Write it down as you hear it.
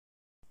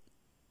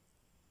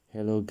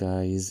Hello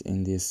guys,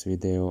 in this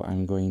video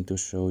I'm going to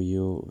show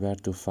you where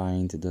to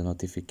find the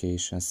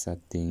notification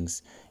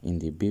settings in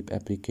the Beep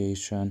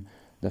application.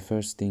 The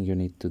first thing you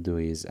need to do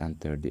is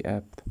enter the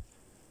app.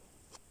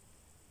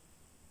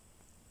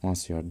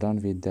 Once you're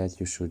done with that,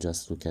 you should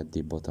just look at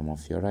the bottom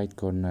of your right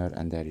corner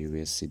and there you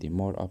will see the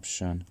more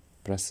option.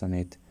 Press on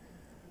it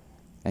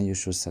and you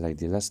should select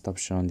the last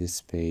option on this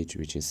page,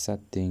 which is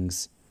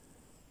settings.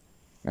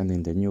 And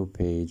in the new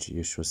page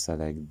you should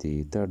select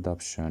the third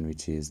option,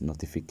 which is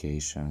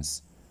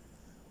notifications.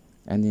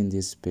 And in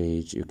this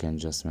page you can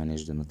just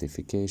manage the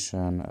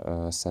notification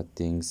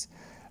settings,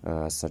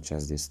 such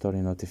as the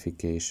story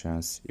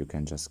notifications. You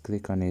can just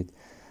click on it,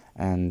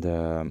 and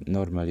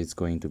normally it's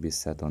going to be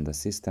set on the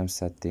system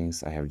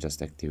settings. I have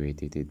just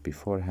activated it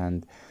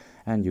beforehand,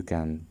 and you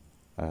can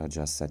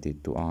just set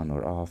it to on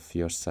or off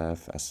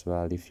yourself as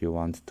well if you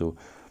want to,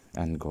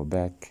 and go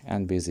back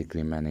and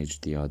basically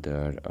manage the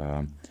other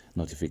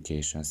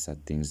notification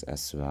settings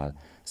as well,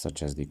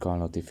 such as the call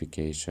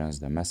notifications,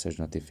 the message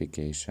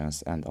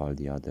notifications, and all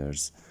the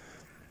others.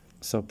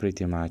 So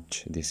pretty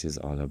much this is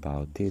all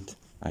about it.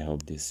 I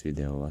hope this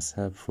video was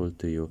helpful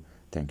to you.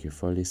 Thank you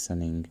for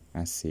listening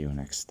and see you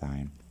next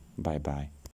time. Bye bye.